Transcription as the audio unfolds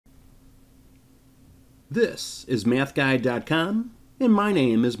This is MATHguide.com, and my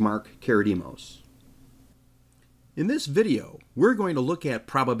name is Mark Karadimos. In this video, we're going to look at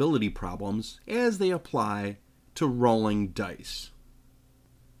probability problems as they apply to rolling dice.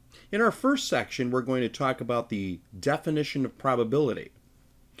 In our first section, we're going to talk about the definition of probability.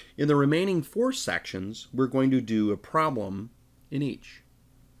 In the remaining 4 sections, we're going to do a problem in each.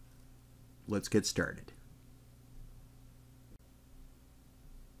 Let's get started.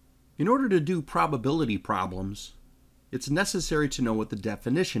 In order to do probability problems, it's necessary to know what the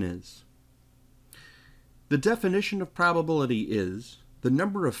definition is. The definition of probability is the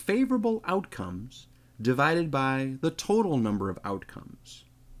number of favorable outcomes divided by the total number of outcomes.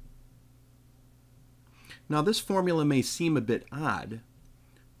 Now, this formula may seem a bit odd,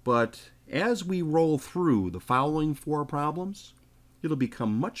 but as we roll through the following 4 problems, it'll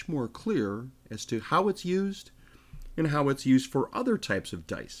become much more clear as to how it's used and how it's used for other types of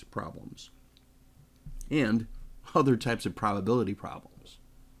dice problems and other types of probability problems.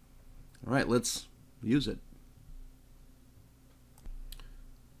 All right, let's use it.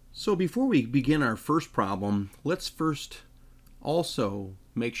 So before we begin our first problem, let's first also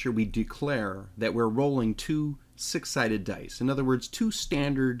make sure we declare that we're rolling 2 6-sided dice. In other words, 2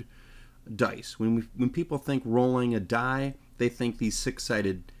 standard dice. When people think rolling a die, they think these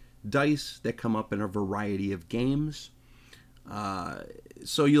 6-sided dice that come up in a variety of games.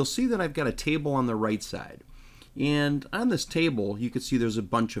 So you'll see that I've got a table on the right side. And on this table, you can see there's a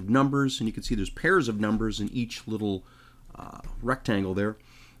bunch of numbers, and you can see there's pairs of numbers in each little rectangle there.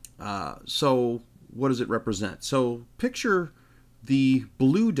 So what does it represent? So picture the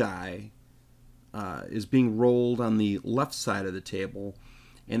blue die is being rolled on the left side of the table,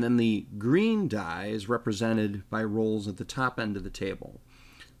 and then the green die is represented by rolls at the top end of the table.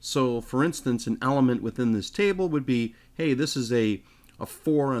 So for instance, an element within this table would be, hey, this is a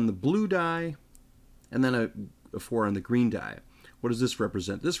 4 on the blue die, and then a 4 on the green die. What does this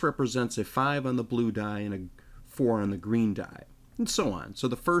represent? This represents a 5 on the blue die and a 4 on the green die, and so on. So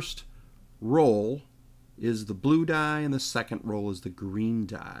the first roll is the blue die, and the second roll is the green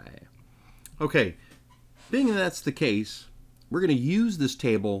die. Okay, being that that's the case, we're going to use this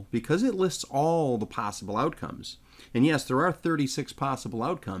table because it lists all the possible outcomes. And yes, there are 36 possible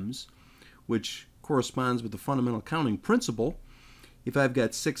outcomes, which corresponds with the fundamental counting principle. If I've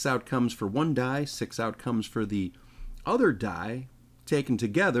got 6 outcomes for one die, 6 outcomes for the other die, taken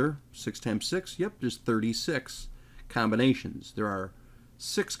together, 6 times 6, yep, there's 36 combinations. There are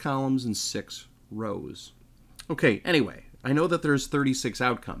 6 columns and 6 rows. Okay, anyway, I know that there's 36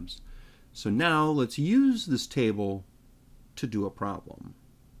 outcomes. So now let's use this table to do a problem.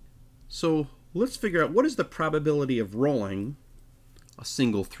 So let's figure out what is the probability of rolling a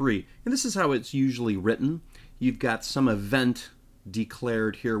single 3. And this is how it's usually written. You've got some event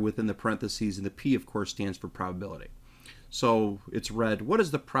declared here within the parentheses, and the P, of course, stands for probability. So it's read, what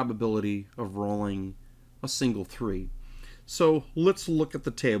is the probability of rolling a single 3? So let's look at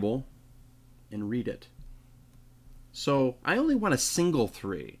the table and read it. So I only want a single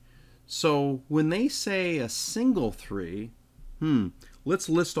 3. So when they say a single 3, let's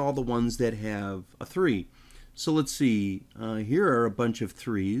list all the ones that have a 3. So let's see, here are a bunch of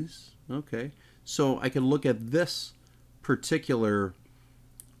 3s. Okay, so I can look at this particular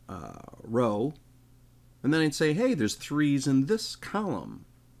row, and then I'd say, hey, there's 3s in this column.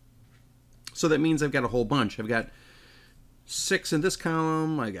 So that means I've got a whole bunch. I've got 6 in this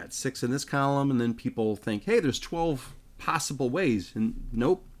column, I got 6 in this column, and then people think, hey, there's 12 possible ways. And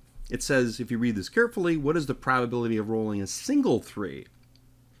nope. It says, if you read this carefully, what is the probability of rolling a single 3?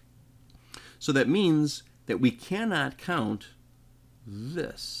 So that means that we cannot count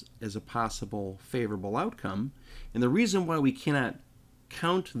this as a possible favorable outcome. And the reason why we cannot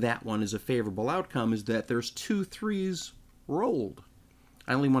count that one as a favorable outcome is that there's 2 3s rolled.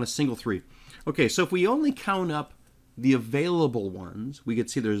 I only want a single 3. Okay, so if we only count up the available ones, we could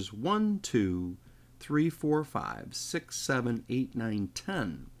see there's 1, 2, 3, 4, 5, 6, 7, 8, 9,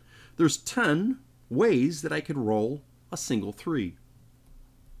 10. There's 10 ways that I could roll a single 3.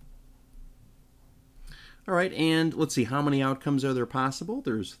 All right, and let's see, how many outcomes are there possible?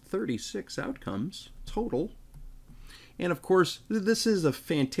 There's 36 outcomes total. And of course, this is a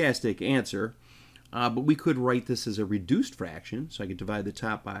fantastic answer, but we could write this as a reduced fraction. So I could divide the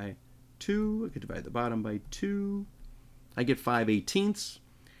top by 2, I could divide the bottom by 2. I get 5/18.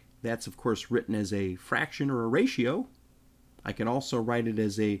 That's, of course, written as a fraction or a ratio. I can also write it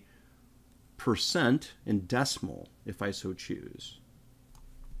as a percent in decimal if I so choose.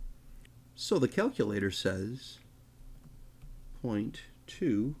 So the calculator says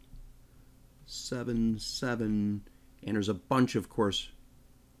 0.277, and there's a bunch, of course,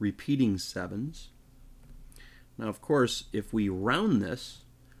 repeating 7s, Now, of course, if we round this,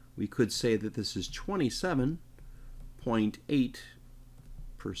 we could say that this is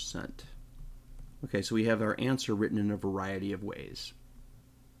 27.8%. Okay, so we have our answer written in a variety of ways.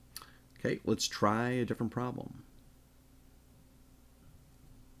 Okay, let's try a different problem.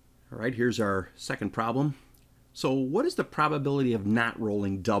 All right, here's our second problem. So what is the probability of not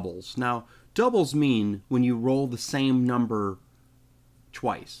rolling doubles? Now, doubles mean when you roll the same number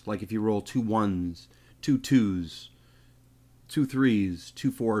twice. Like if you roll 2 1s, 2 2s, 2 3s,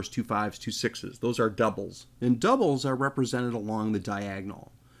 2 4s, 2 5s, 2 6s. Those are doubles. And doubles are represented along the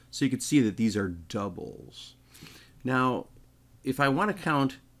diagonal. So you can see that these are doubles. Now, if I want to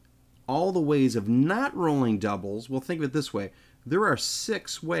count all the ways of not rolling doubles, well, think of it this way. There are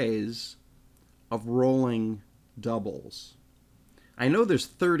 6 ways of rolling doubles. I know there's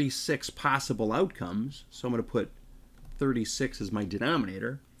 36 possible outcomes, so I'm going to put 36 as my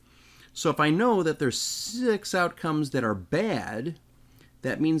denominator. So if I know that there's 6 outcomes that are bad,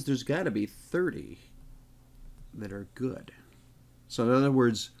 that means there's got to be 30 that are good. So in other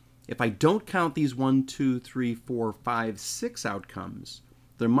words, if I don't count these 1, 2, 3, 4, 5, 6 outcomes,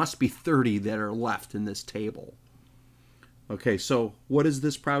 there must be 30 that are left in this table. Okay, so what is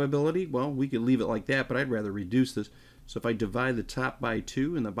this probability? Well, we could leave it like that, but I'd rather reduce this. So if I divide the top by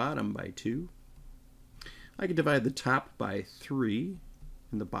 2 and the bottom by 2, I could divide the top by 3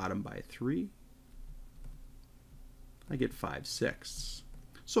 and the bottom by 3. I get 5/6.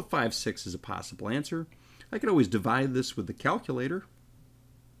 So 5/6 is a possible answer. I could always divide this with the calculator.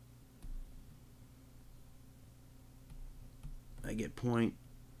 I get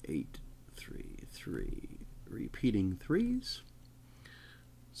 0.833. Repeating 3s.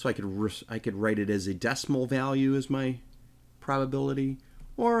 So I could write it as a decimal value as my probability,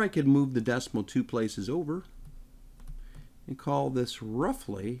 or I could move the decimal 2 places over and call this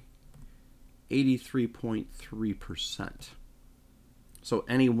roughly 83.3%. So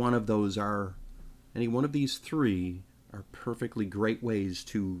any one of these 3 are perfectly great ways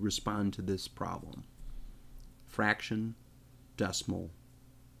to respond to this problem. Fraction, decimal,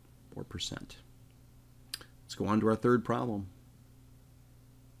 or percent. Let's go on to our third problem.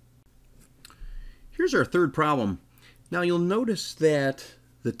 Here's our third problem. Now you'll notice that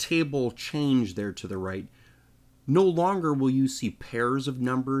the table changed there to the right. No longer will you see pairs of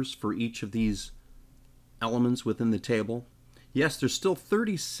numbers for each of these elements within the table. Yes, there's still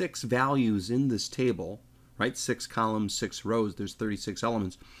 36 values in this table, right? 6 columns, 6 rows, there's 36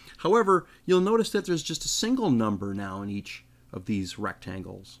 elements. However, you'll notice that there's just a single number now in each of these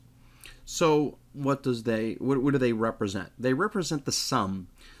rectangles. So what do they represent? They represent the sum.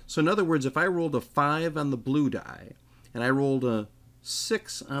 So in other words, if I rolled a 5 on the blue die and I rolled a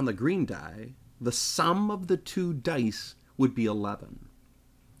 6 on the green die, the sum of the 2 dice would be 11.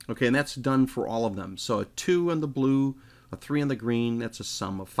 Okay, and that's done for all of them. So a 2 on the blue, a 3 on the green, that's a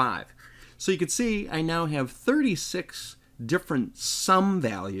sum of 5. So you can see I now have 36 different sum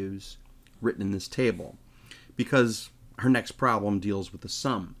values written in this table because our next problem deals with the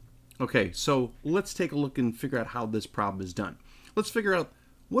sum. Okay, so let's take a look and figure out how this problem is done. Let's figure out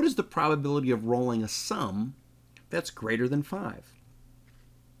what is the probability of rolling a sum that's greater than 5.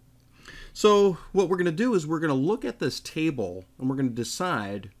 So what we're going to do is we're going to look at this table and we're going to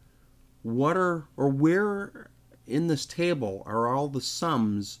decide where in this table are all the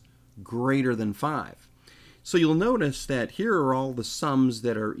sums greater than 5. So you'll notice that here are all the sums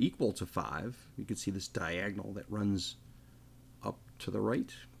that are equal to 5. You can see this diagonal that runs up to the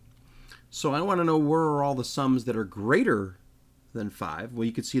right. So I want to know where are all the sums that are greater than 5. Well,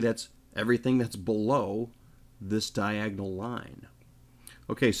 you can see that's everything that's below this diagonal line.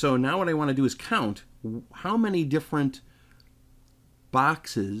 Okay, so now what I want to do is count how many different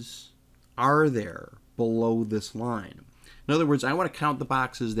boxes are there below this line. In other words, I want to count the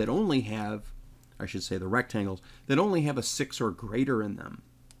boxes that only have, I should say the rectangles, that only have a 6 or greater in them.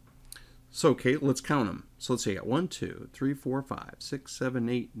 So, okay, let's count them. So let's see, I got 1, 2, 3, 4, 5, 6, 7,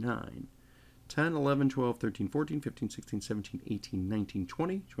 8, 9, 10, 11, 12, 13, 14, 15, 16, 17, 18, 19,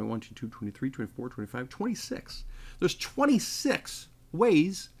 20, 21, 22, 23, 24, 25, 26. There's 26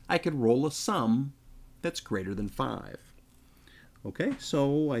 ways I could roll a sum that's greater than 5. Okay,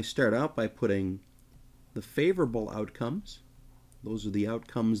 so I start out by putting the favorable outcomes. Those are the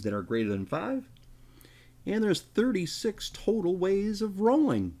outcomes that are greater than 5. And there's 36 total ways of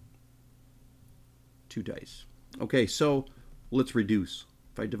rolling 2 dice. Okay, so let's reduce.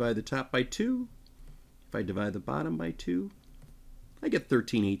 If I divide the top by 2, if I divide the bottom by 2, I get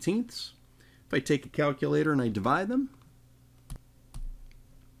 13/18. If I take a calculator and I divide them,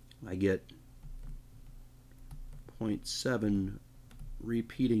 I get 0.7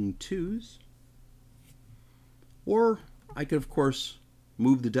 repeating 2s. Or I could, of course,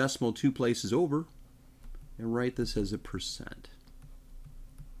 move the decimal 2 places over and write this as a percent.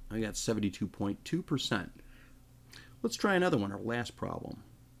 I got 72.2%. Let's try another one, our last problem.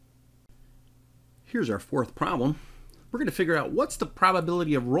 Here's our fourth problem. We're going to figure out what's the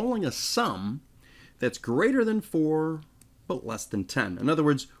probability of rolling a sum that's greater than 4 but less than 10. In other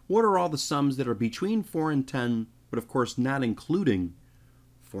words, what are all the sums that are between 4 and 10, but of course not including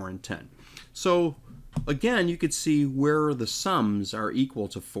 4 and 10? So again, you could see where the sums are equal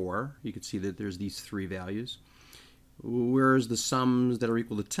to 4. You could see that there's these 3 values. Where's the sums that are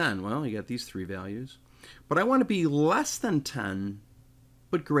equal to 10? Well, you got these 3 values. But I want to be less than 10,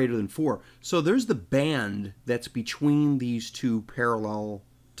 but greater than 4. So there's the band that's between these two parallel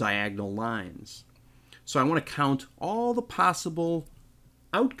diagonal lines. So I want to count all the possible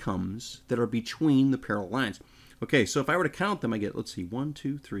outcomes that are between the parallel lines. Okay, so if I were to count them, I get, let's see, 1,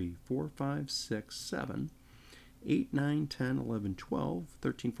 2, 3, 4, 5, 6, 7, 8, 9, 10, 11, 12,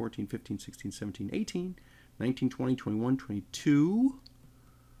 13, 14, 15, 16, 17, 18, 19, 20, 21, 22,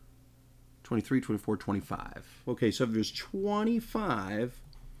 23, 24, 25. Okay, so if there's 25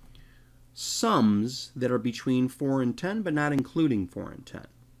 sums that are between 4 and 10, but not including 4 and 10,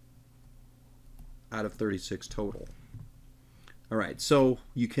 out of 36 total. All right, so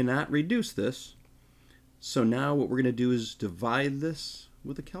you cannot reduce this. So now what we're going to do is divide this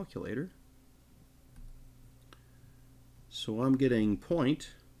with a calculator. So I'm getting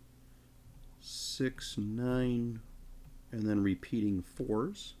 0.69 and then repeating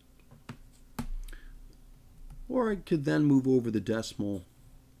 4s. Or I could then move over the decimal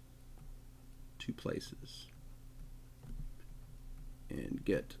 2 places and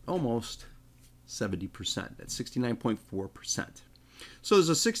get almost 70%. That's 69.4%. So there's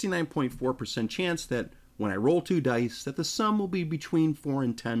a 69.4% chance that when I roll 2 dice, that the sum will be between 4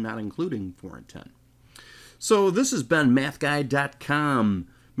 and 10, not including 4 and 10. So this has been MATHguide.com.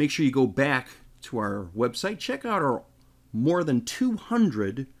 Make sure you go back to our website. Check out our more than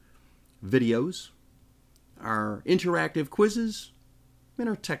 200 videos, our interactive quizzes, and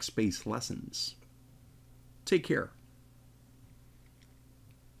our text-based lessons. Take care.